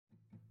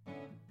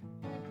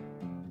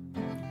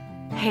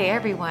Hey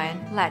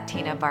everyone,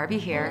 Latina Barbie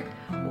here.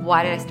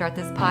 Why did I start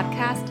this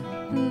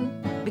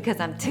podcast? Because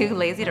I'm too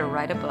lazy to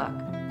write a book.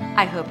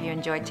 I hope you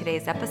enjoyed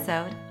today's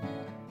episode.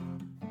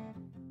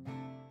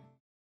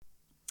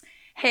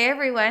 Hey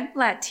everyone,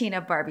 Latina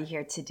Barbie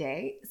here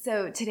today.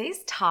 So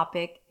today's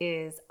topic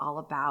is all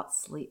about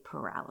sleep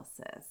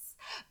paralysis.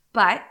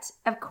 But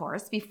of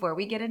course, before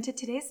we get into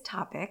today's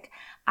topic,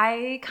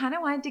 I kind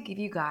of wanted to give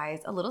you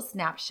guys a little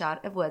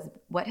snapshot of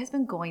what has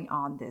been going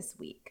on this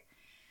week.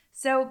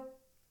 So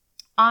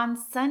on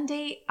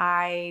Sunday,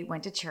 I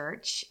went to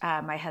church.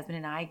 My husband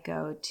and I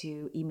go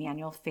to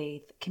Emmanuel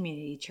Faith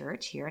Community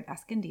Church here in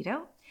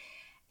Escondido.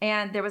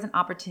 And there was an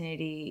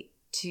opportunity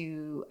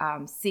to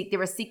they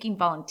were seeking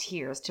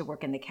volunteers to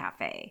work in the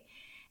cafe.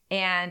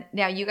 And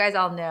now you guys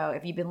all know,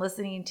 if you've been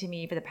listening to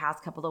me for the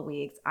past couple of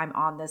weeks, I'm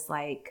on this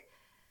I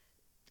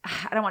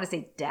don't want to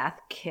say death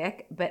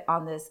kick, but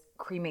on this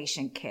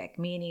cremation kick,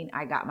 meaning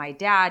I got my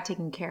dad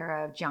taken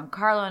care of.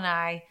 Giancarlo and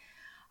I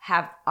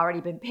have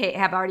already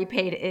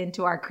paid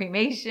into our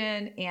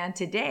cremation. And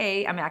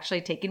today I'm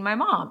actually taking my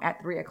mom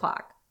at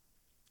 3:00.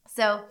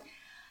 So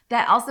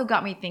that also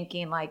got me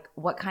thinking,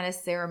 what kind of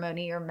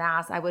ceremony or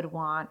mass I would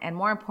want, and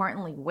more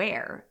importantly,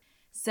 where.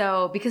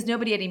 So because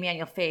nobody at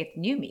Emmanuel Faith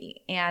knew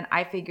me, and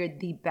I figured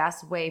the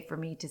best way for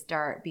me to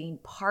start being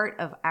part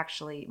of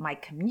actually my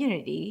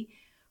community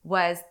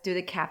was through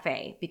the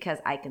cafe, because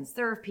I can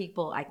serve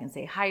people, I can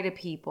say hi to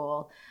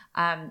people.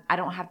 I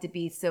don't have to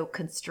be so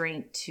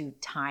constrained to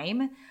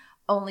time,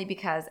 only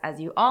because, as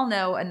you all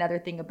know, another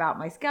thing about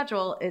my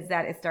schedule is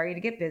that it's starting to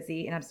get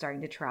busy and I'm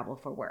starting to travel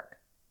for work.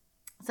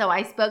 So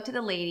I spoke to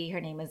the lady,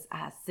 her name is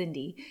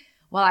Cindy,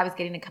 while I was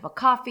getting a cup of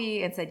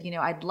coffee, and said,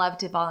 I'd love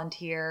to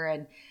volunteer,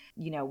 and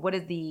what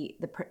is the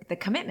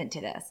commitment to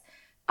this?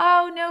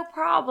 Oh, no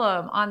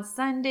problem. On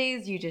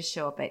Sundays, you just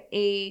show up at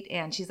 8.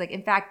 And she's like,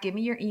 in fact, give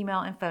me your email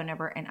and phone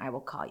number and I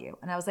will call you.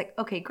 And I was like,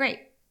 okay, great.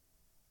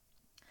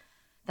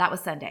 That was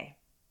Sunday.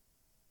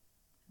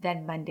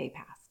 Then Monday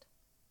passed.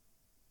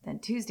 Then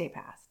Tuesday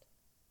passed.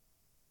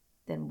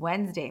 Then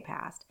Wednesday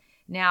passed.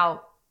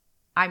 Now,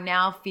 I'm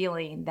now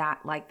feeling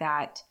that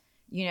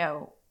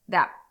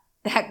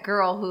that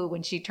girl who,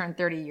 when she turned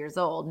 30 years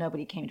old,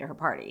 nobody came to her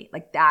party.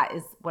 That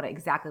is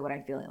exactly what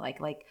I'm feeling like.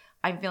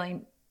 I'm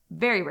feeling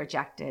very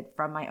rejected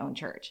from my own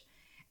church.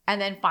 And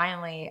then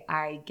finally,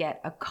 I get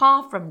a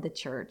call from the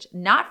church,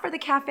 not for the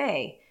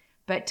cafe,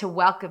 but to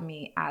welcome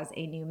me as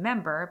a new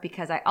member,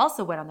 because I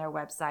also went on their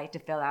website to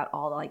fill out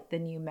all the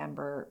new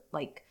member,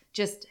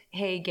 just,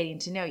 hey, getting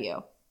to know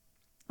you.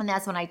 And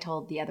that's when I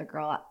told the other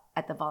girl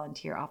at the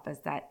volunteer office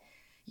that,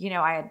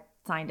 I had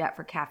signed up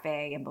for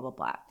cafe and blah, blah,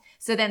 blah.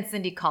 So then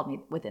Cindy called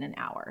me within an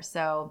hour.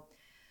 So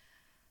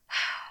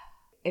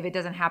if it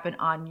doesn't happen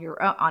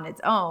on its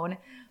own,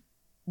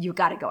 you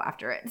got to go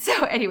after it.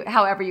 So anyway,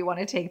 however you want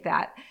to take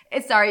that.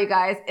 Sorry, you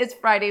guys. It's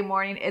Friday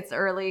morning. It's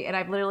early, and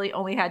I've literally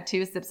only had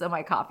 2 sips of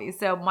my coffee.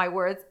 So my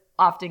words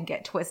often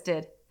get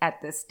twisted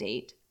at this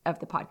state of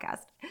the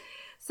podcast.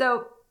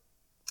 So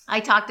I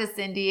talked to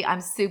Cindy.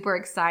 I'm super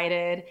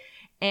excited.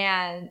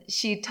 And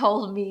she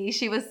told me,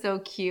 she was so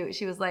cute.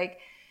 She was like,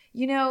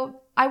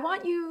 I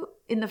want you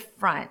in the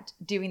front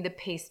doing the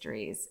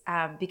pastries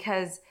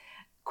because,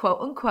 quote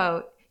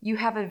unquote, you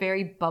have a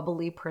very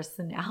bubbly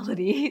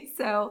personality.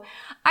 So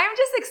I'm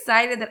just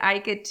excited that I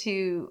get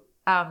to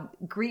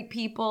greet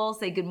people,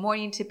 say good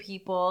morning to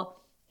people.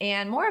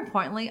 And more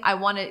importantly, I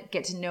want to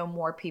get to know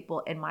more people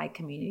in my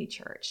community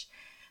church.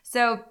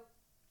 So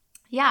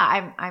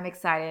yeah, I'm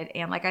excited.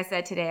 And like I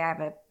said, today I have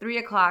a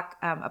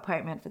 3:00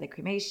 appointment for the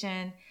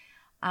cremation.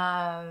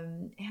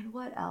 And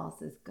what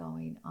else is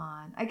going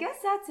on? I guess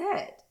that's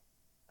it.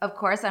 Of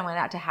course, I went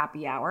out to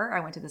happy hour.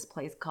 I went to this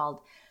place called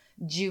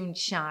June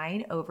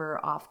Shine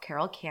over off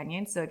Carroll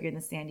Canyon. So if you're in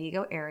the San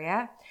Diego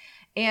area,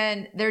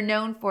 and they're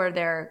known for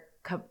their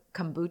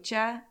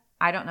kombucha.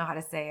 I don't know how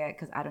to say it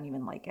because I don't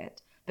even like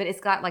it, but it's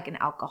got an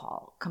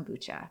alcohol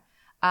kombucha.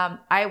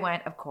 I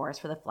went, of course,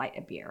 for the flight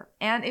of beer.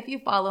 And if you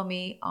follow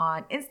me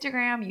on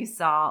Instagram, you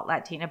saw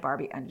Latina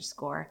Barbie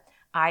 _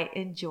 I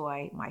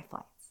enjoy my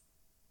flights.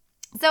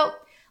 So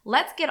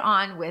let's get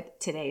on with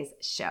today's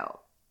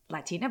show,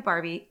 Latina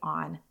Barbie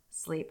on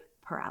sleep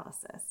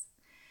paralysis.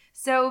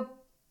 So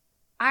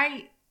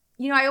I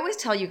always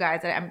tell you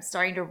guys that I'm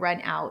starting to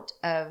run out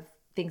of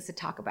things to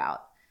talk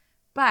about,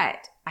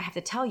 but I have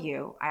to tell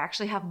you, I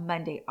actually have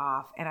Monday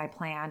off and I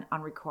plan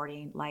on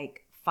recording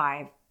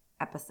 5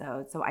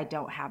 episodes. So I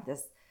don't have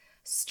this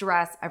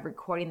stress of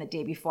recording the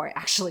day before I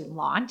actually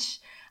launch.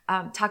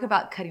 Talk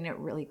about cutting it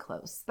really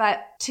close. But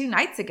 2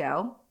 nights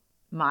ago,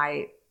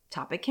 my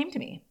topic came to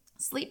me,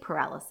 sleep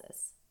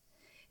paralysis.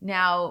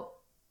 Now,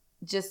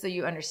 just so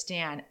you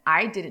understand,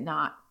 I did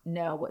not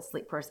know what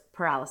sleep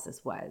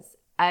paralysis was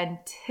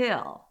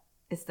until,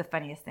 it's the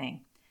funniest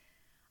thing,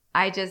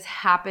 I just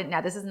happened,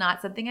 now this is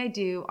not something I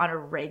do on a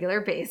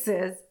regular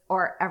basis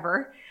or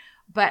ever,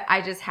 but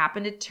I just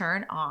happened to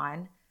turn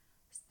on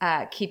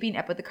Keeping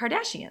Up with the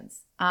Kardashians.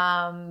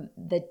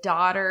 The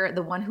daughter,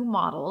 the one who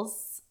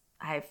models,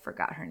 I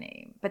forgot her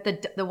name, but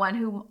the one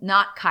who,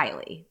 not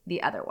Kylie,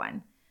 the other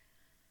one,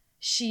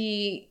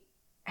 she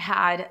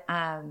had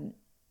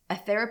a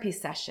therapy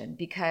session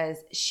because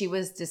she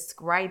was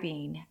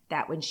describing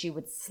that when she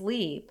would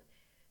sleep,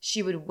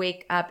 she would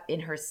wake up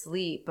in her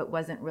sleep, but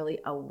wasn't really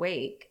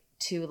awake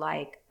to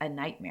like a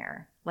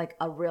nightmare, like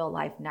a real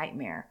life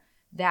nightmare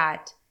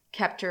that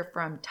kept her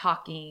from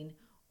talking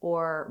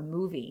or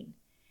moving.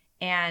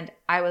 And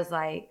I was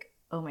like,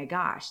 oh my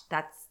gosh,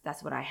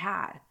 that's what I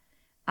had.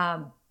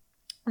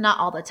 Not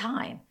all the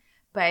time,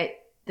 but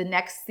the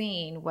next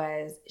scene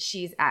was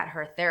she's at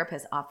her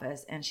therapist's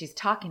office and she's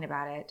talking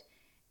about it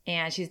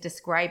and she's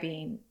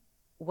describing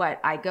what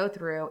I go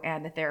through.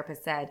 And the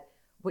therapist said,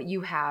 what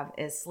you have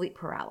is sleep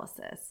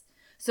paralysis.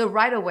 So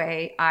right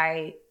away,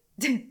 I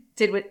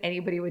did what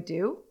anybody would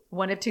do.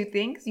 One of two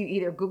things: you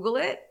either Google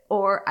it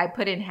or I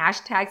put in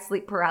hashtag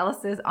sleep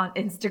paralysis on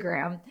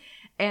Instagram,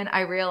 and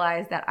I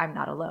realized that I'm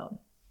not alone.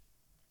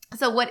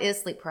 So what is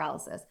sleep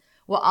paralysis?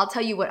 Well, I'll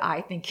tell you what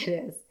I think it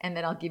is, and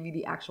then I'll give you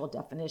the actual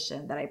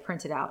definition that I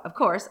printed out, of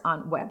course,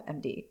 on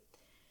WebMD.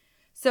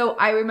 So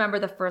I remember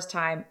the first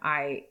time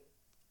I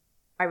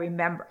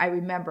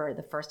remember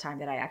the first time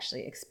that I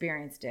actually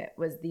experienced it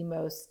was the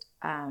most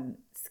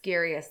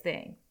scariest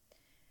thing.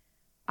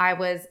 I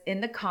was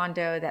in the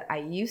condo that I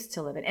used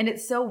to live in. And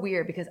it's so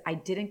weird because I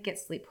didn't get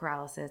sleep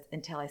paralysis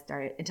until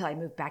I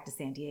moved back to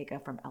San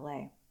Diego from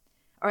LA.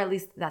 Or at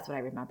least that's what I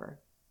remember.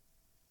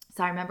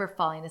 So I remember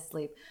falling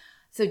asleep.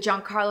 So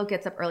Giancarlo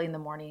gets up early in the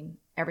morning,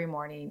 every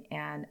morning,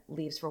 and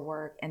leaves for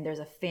work. And there's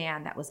a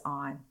fan that was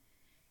on.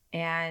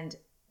 And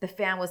the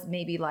fan was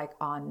maybe like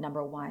on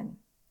number 1.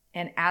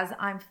 And as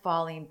I'm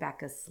falling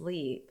back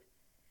asleep,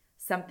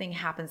 something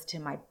happens to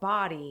my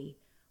body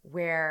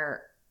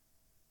where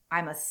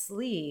I'm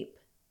asleep,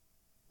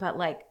 but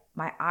like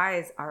my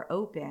eyes are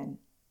open,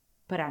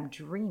 but I'm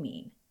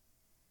dreaming.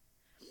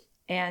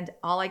 And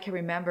all I can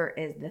remember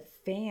is the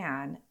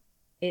fan,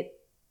 it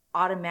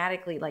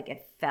automatically, like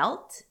it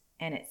felt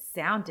and it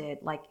sounded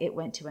like it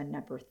went to a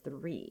number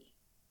 3.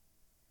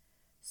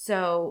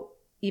 So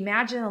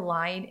imagine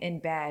lying in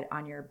bed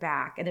on your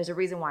back. And there's a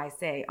reason why I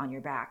say on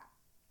your back.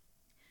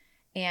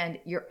 And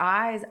your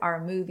eyes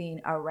are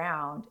moving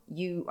around.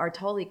 You are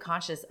totally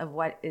conscious of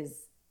what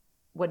is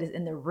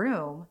in the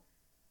room,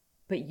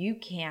 but you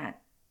can't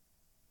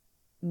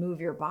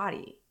move your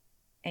body,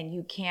 and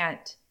you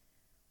can't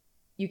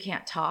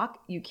talk,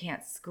 you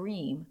can't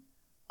scream.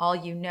 All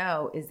you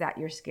know is that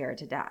you're scared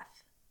to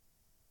death.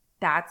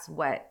 That's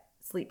what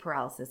sleep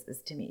paralysis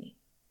is to me.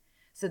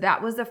 So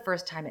that was the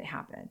first time it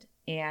happened.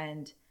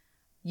 And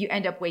you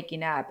end up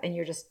waking up and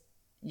you're just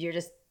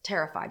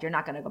terrified. You're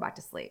not going to go back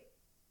to sleep.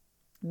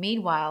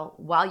 Meanwhile,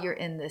 while you're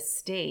in this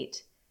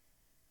state,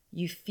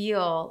 you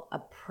feel a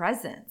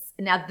presence.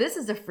 Now, this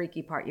is the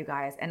freaky part, you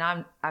guys,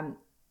 and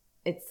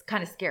it's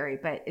kind of scary,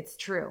 but it's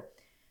true.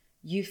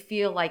 You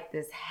feel like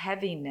this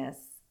heaviness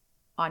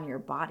on your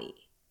body.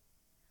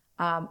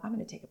 I'm going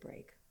to take a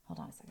break. Hold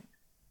on a second.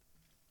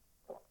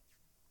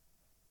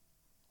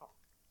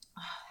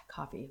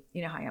 Coffee.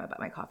 You know how I am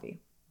about my coffee.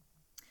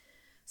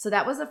 So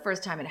that was the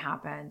first time it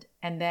happened.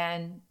 And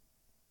then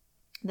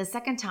the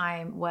second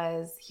time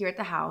was here at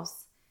the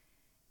house.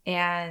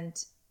 And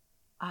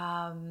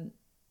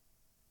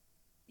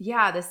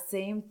the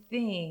same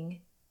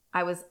thing.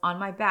 I was on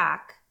my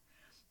back.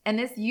 And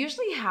this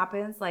usually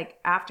happens like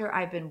after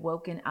I've been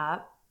woken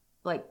up,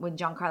 like when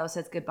Giancarlo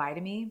says goodbye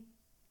to me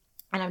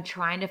and I'm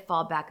trying to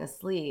fall back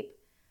asleep.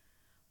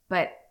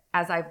 But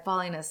as I'm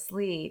falling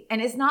asleep,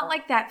 and it's not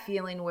like that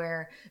feeling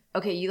where,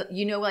 okay,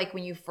 you know, like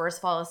when you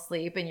first fall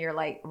asleep and you're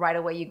like right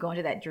away you go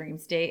into that dream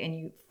state and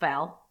you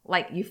fell,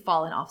 like you've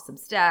fallen off some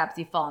steps,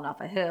 you've fallen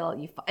off a hill,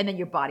 and then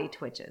your body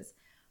twitches.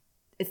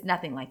 It's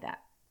nothing like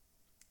that.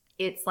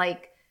 It's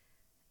like,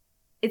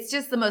 it's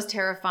just the most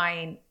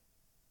terrifying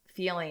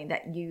feeling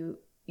that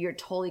you're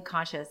totally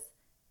conscious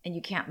and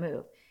you can't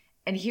move.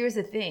 And here's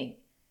the thing,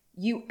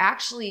 you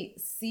actually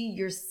see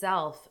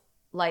yourself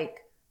like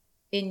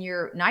in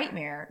your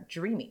nightmare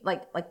dreaming,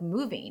 like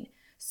moving.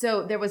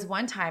 So there was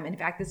one time, in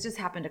fact, this just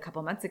happened a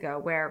couple months ago,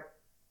 where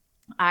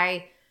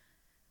I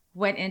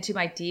went into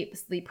my deep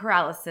sleep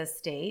paralysis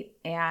state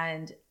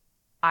and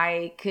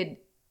I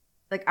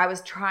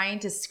was trying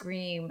to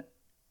scream,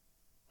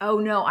 oh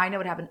no, I know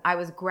what happened. I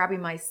was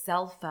grabbing my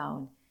cell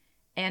phone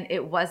and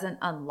it wasn't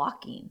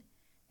unlocking.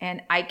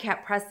 And I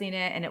kept pressing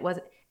it and it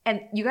wasn't.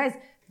 And you guys,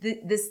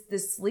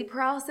 this sleep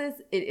paralysis,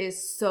 it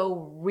is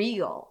so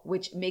real,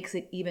 which makes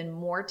it even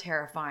more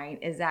terrifying,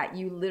 is that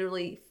you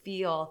literally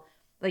feel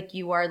like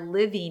you are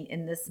living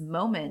in this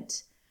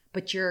moment,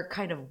 but you're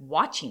kind of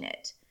watching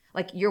it.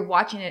 Like you're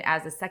watching it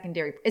as a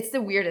secondary. It's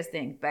the weirdest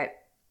thing, but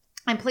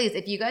and please,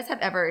 if you guys have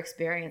ever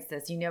experienced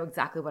this, you know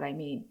exactly what I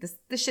mean.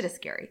 This shit is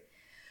scary.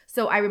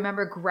 So I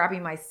remember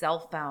grabbing my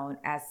cell phone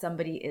as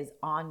somebody is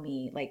on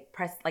me,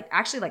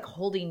 actually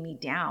holding me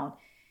down.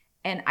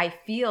 And I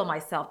feel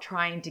myself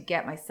trying to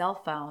get my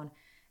cell phone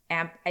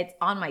and it's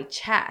on my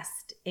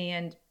chest.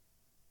 And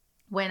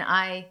when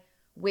I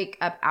wake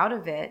up out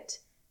of it,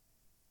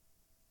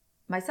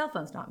 my cell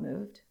phone's not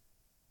moved.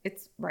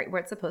 It's right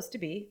where it's supposed to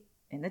be,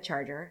 in the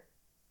charger,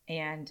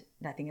 and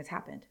nothing has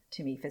happened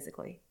to me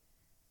physically.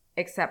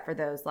 except for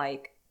those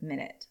like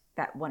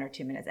that 1 or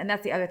 2 minutes. And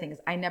that's the other thing is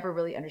I never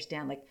really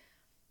understand like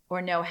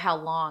or know how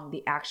long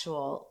the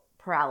actual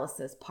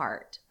paralysis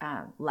part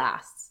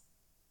lasts.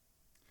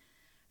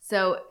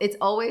 So it's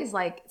always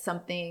like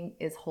something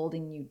is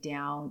holding you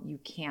down. You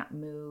can't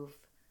move.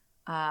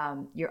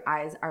 Your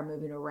eyes are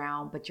moving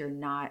around, but you're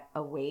not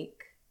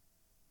awake.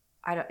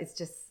 It's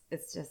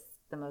just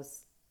the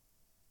most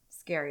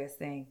scariest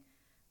thing.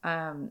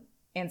 And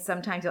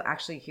sometimes you'll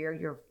actually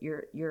hear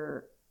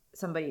your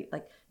somebody,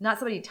 like not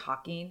somebody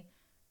talking,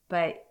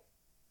 but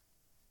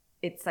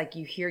it's like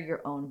you hear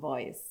your own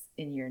voice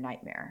in your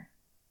nightmare.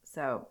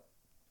 So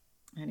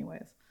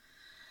anyways,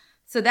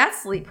 so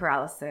that's sleep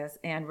paralysis.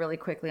 And really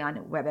quickly on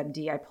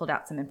WebMD, I pulled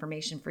out some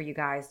information for you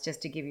guys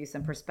just to give you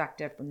some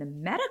perspective from the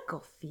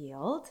medical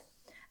field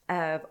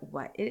of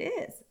what it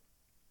is.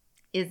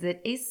 Is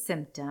it a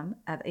symptom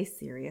of a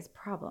serious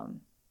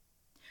problem?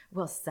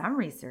 Well, some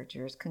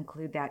researchers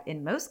conclude that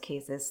in most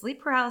cases,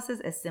 sleep paralysis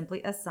is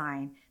simply a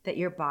sign that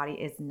your body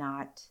is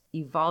not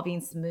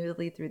evolving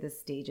smoothly through the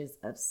stages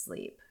of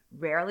sleep.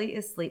 Rarely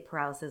is sleep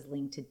paralysis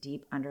linked to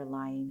deep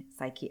underlying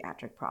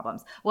psychiatric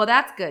problems. Well,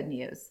 that's good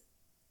news.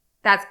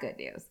 That's good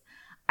news.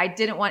 I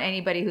didn't want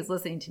anybody who's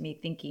listening to me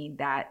thinking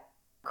that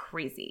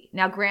crazy.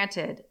 Now,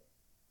 granted,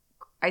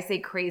 I say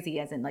crazy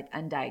as in like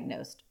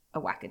undiagnosed,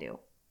 a wackadoo,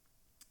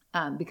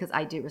 because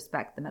I do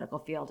respect the medical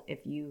field.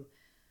 If you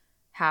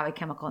have a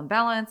chemical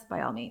imbalance,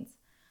 by all means.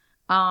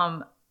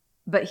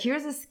 But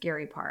here's the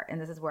scary part, and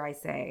this is where I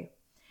say,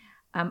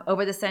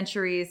 over the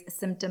centuries,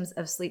 symptoms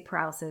of sleep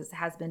paralysis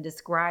has been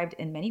described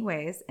in many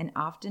ways and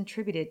often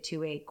attributed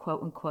to a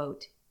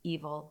quote-unquote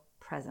evil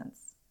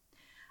presence.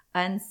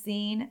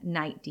 Unseen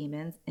night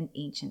demons in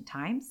ancient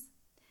times,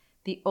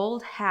 the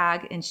old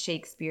hag in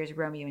Shakespeare's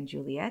Romeo and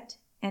Juliet,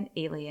 and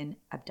alien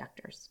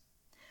abductors.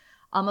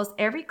 Almost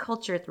every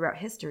culture throughout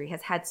history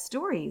has had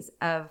stories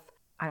of,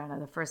 I don't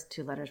know, the first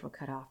 2 letters were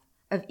cut off,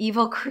 of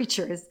evil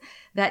creatures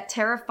that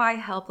terrify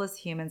helpless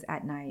humans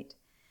at night.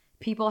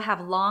 People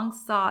have long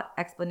sought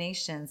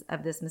explanations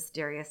of this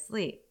mysterious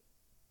sleep,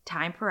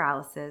 time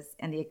paralysis,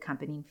 and the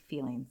accompanying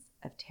feelings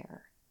of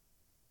terror.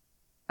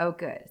 Oh,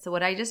 good. So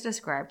what I just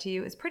described to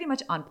you is pretty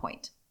much on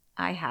point.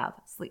 I have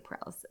sleep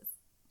paralysis.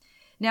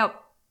 Now,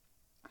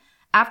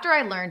 after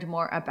I learned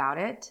more about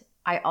it,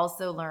 I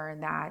also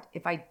learned that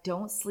if I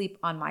don't sleep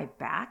on my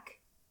back,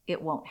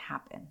 it won't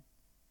happen.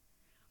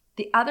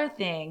 The other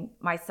thing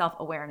my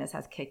self-awareness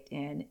has kicked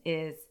in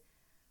is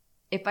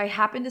if I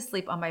happen to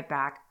sleep on my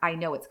back, I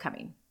know it's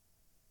coming.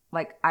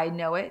 Like I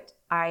know it.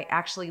 I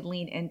actually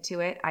lean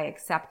into it. I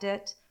accept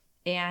it.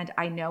 And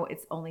I know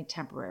it's only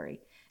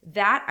temporary.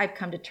 That I've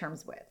come to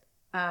terms with.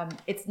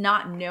 It's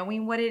not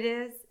knowing what it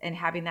is and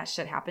having that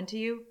shit happen to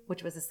you,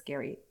 which was a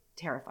scary,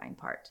 terrifying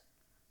part.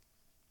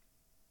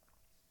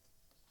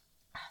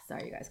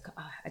 Sorry, you guys.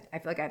 I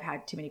feel like I've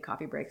had too many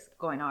coffee breaks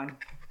going on.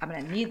 I'm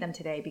going to need them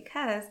today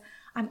because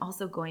I'm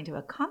also going to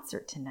a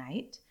concert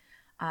tonight.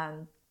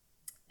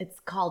 It's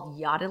called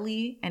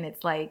Yachtley, and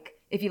it's like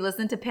if you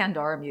listen to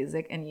Pandora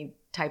music and you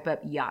type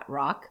up yacht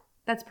rock,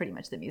 that's pretty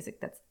much the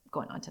music that's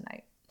going on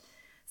tonight.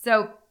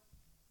 So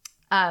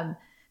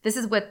this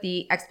is what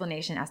the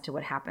explanation as to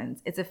what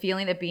happens. It's a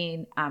feeling of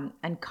being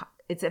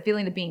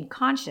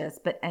conscious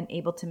but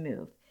unable to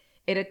move.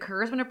 It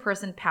occurs when a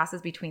person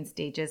passes between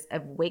stages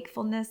of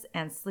wakefulness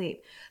and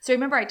sleep. So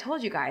remember, I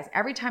told you guys,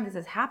 every time this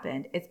has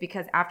happened, it's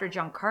because after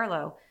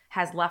Giancarlo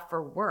has left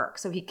for work,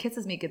 so he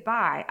kisses me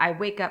goodbye, I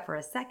wake up for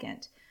a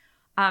second.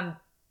 And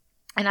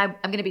I'm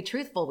going to be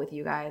truthful with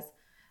you guys.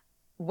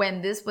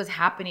 When this was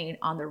happening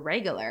on the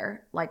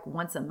regular, like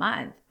once a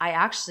month, I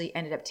actually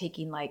ended up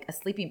taking like a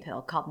sleeping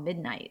pill called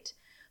Midnight,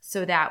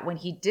 so that when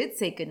he did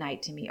say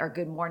goodnight to me or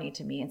good morning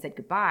to me and said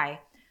goodbye,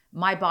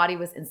 my body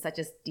was in such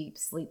a deep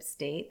sleep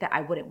state that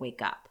I wouldn't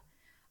wake up.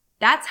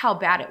 That's how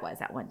bad it was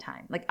at one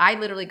time. Like I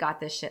literally got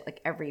this shit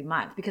like every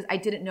month because I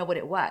didn't know what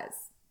it was.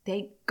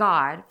 Thank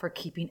God for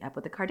keeping up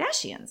with the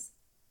Kardashians.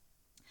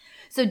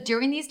 So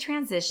during these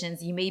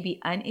transitions, you may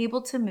be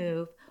unable to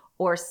move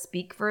or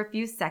speak for a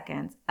few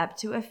seconds, up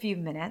to a few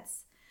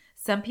minutes.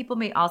 Some people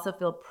may also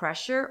feel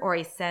pressure or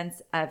a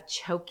sense of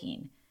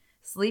choking.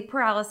 Sleep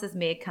paralysis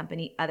may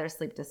accompany other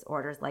sleep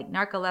disorders like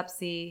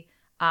narcolepsy,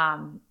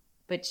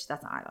 which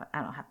I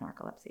don't have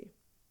narcolepsy.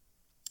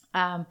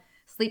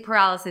 Sleep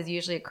paralysis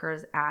usually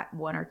occurs at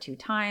 1 or 2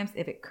 times.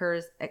 If it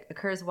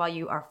occurs while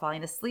you are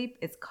falling asleep,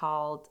 it's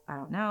called,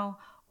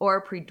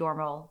 or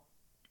predormital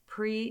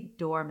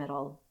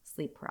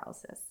sleep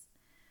paralysis.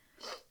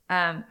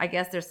 I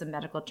guess there's some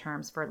medical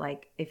terms for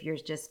like if you're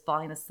just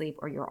falling asleep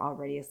or you're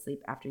already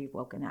asleep after you've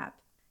woken up.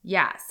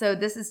 Yeah, so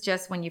this is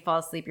just when you fall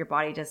asleep, your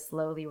body just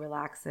slowly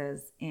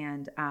relaxes.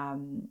 And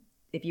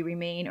if you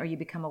remain or you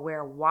become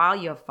aware while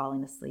you have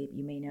fallen asleep,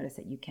 you may notice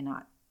that you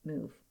cannot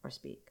move or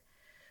speak.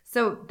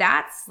 So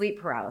that's sleep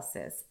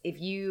paralysis.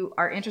 If you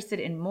are interested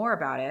in more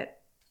about it,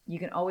 you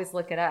can always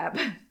look it up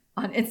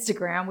on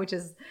Instagram, which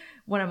is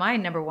one of my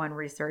number one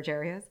research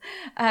areas,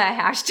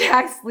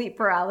 hashtag sleep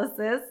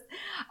paralysis.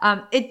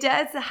 It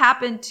does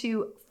happen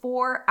to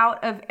 4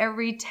 out of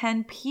every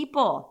 10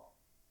 people.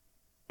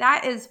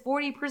 That is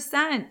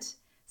 40%.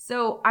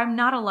 So I'm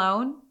not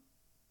alone.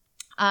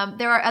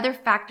 There are other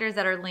factors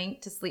that are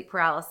linked to sleep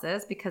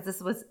paralysis, because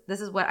this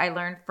is what I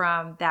learned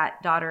from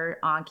that daughter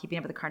on Keeping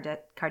Up with the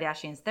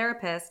Kardashians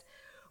therapist,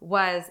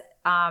 was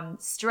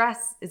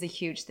stress is a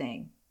huge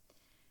thing.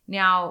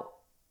 Now,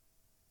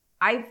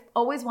 I've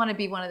always want to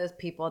be one of those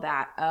people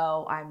that,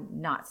 I'm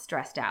not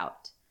stressed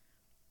out.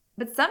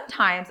 But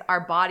sometimes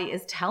our body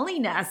is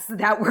telling us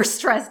that we're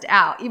stressed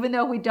out, even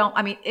though we don't.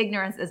 I mean,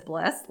 ignorance is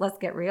bliss. Let's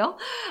get real.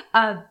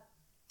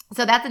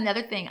 So that's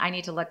another thing I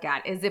need to look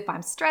at, is if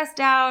I'm stressed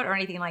out or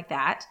anything like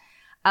that.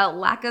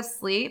 Lack of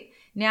sleep.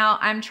 Now,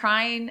 I'm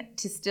trying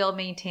to still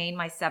maintain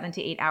my 7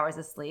 to 8 hours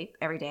of sleep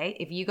every day.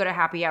 If you go to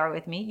happy hour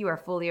with me, you are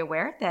fully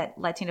aware that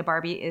Latina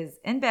Barbie is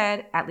in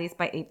bed at least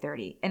by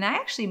 8:30. And I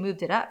actually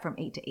moved it up from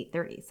 8 to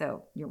 8:30.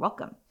 So you're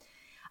welcome.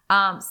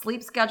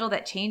 Sleep schedule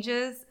that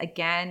changes.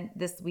 Again,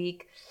 this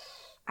week,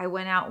 I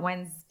went out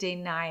Wednesday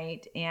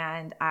night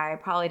and I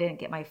probably didn't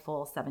get my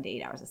full 7 to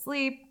 8 hours of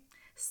sleep.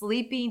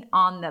 Sleeping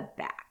on the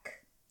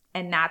back.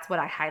 And that's what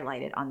I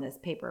highlighted on this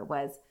paper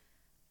was,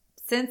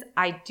 since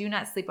I do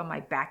not sleep on my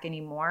back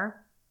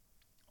anymore,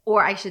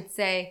 or I should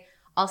say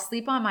I'll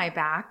sleep on my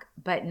back,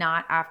 but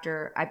not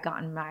after I've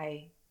gotten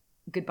my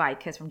goodbye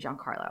kiss from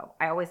Giancarlo.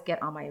 I always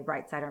get on my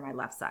right side or my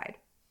left side.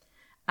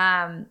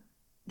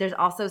 There's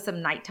also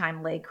some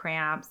nighttime leg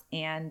cramps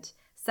and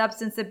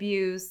substance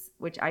abuse,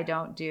 which I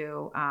don't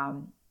do.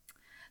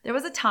 There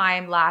was a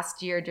time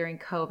last year during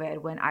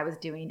COVID when I was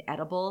doing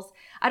edibles.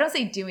 I don't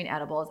say doing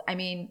edibles. I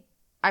mean,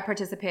 I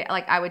participate,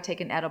 like I would take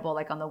an edible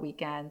like on the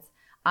weekends,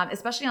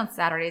 especially on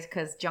Saturdays,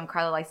 because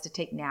Giancarlo likes to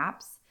take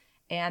naps.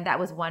 And that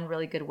was one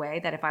really good way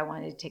that if I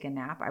wanted to take a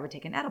nap, I would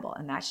take an edible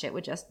and that shit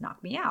would just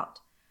knock me out.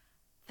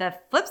 The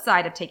flip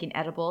side of taking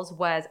edibles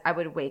was I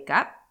would wake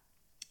up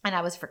and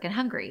I was freaking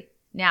hungry.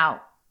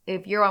 Now,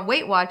 if you're on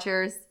Weight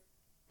Watchers,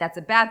 that's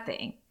a bad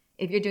thing.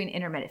 If you're doing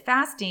intermittent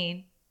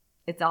fasting,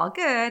 it's all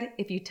good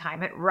if you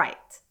time it right.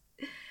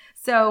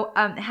 So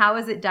how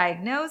is it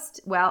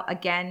diagnosed? Well,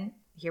 again,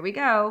 here we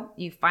go.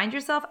 You find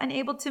yourself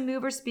unable to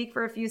move or speak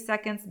for a few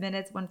seconds,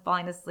 minutes when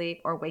falling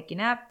asleep or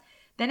waking up,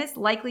 then it's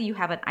likely you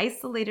have an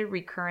isolated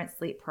recurrent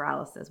sleep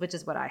paralysis, which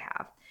is what I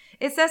have.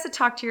 It says to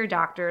talk to your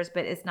doctors,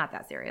 but it's not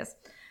that serious.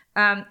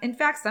 In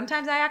fact,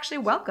 sometimes I actually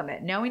welcome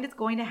it, knowing it's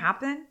going to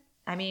happen.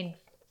 I mean,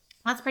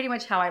 that's pretty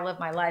much how I live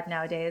my life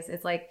nowadays.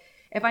 It's like,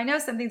 if I know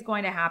something's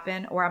going to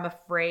happen or I'm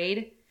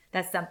afraid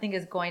that something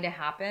is going to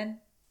happen,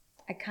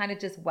 I kind of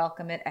just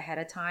welcome it ahead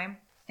of time.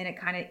 And it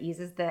kind of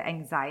eases the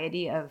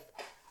anxiety of,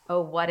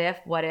 oh, what if?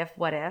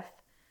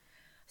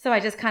 So I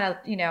just kind of,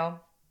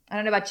 I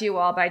don't know about you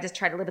all, but I just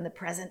try to live in the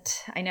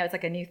present. I know it's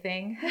like a new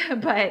thing,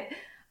 but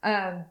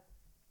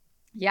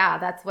yeah,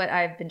 that's what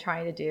I've been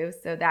trying to do.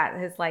 So that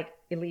has like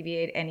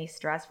alleviated any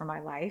stress from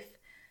my life.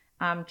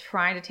 I'm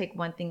trying to take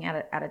one thing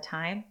at a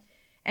time.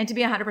 And to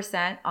be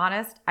 100%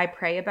 honest, I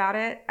pray about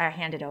it. I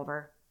hand it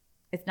over.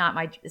 It's not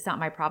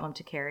my problem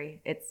to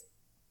carry.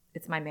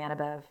 It's my man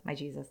above, my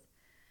Jesus.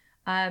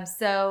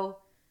 So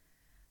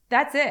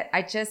that's it.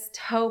 I just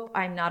hope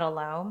I'm not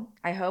alone.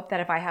 I hope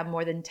that if I have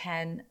more than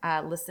 10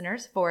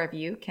 listeners, 4 of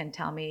you can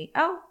tell me,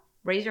 oh,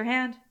 raise your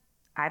hand.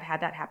 I've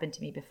had that happen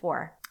to me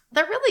before.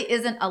 There really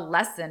isn't a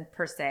lesson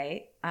per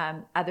se,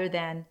 other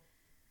than,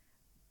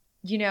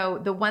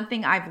 the one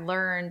thing I've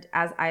learned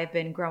as I've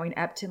been growing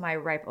up to my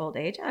ripe old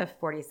age of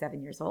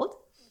 47 years old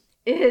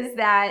is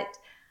that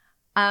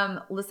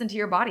listen to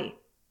your body.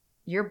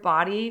 Your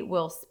body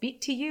will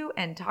speak to you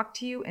and talk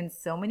to you in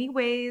so many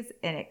ways,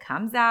 and it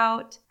comes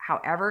out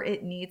however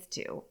it needs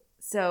to.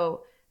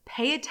 So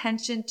pay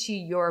attention to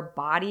your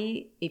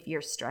body. If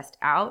you're stressed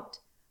out,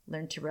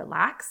 learn to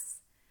relax,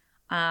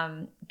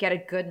 get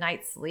a good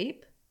night's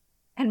sleep,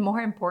 and more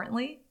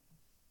importantly,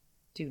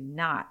 do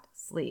not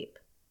sleep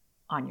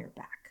on your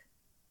back.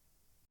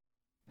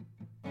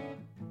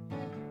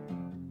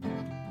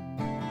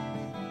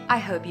 I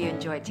hope you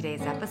enjoyed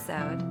today's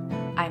episode.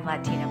 I'm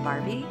Latina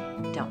Barbie.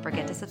 Don't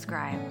forget to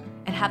subscribe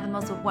and have the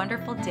most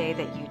wonderful day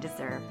that you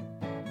deserve.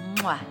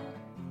 Mwah.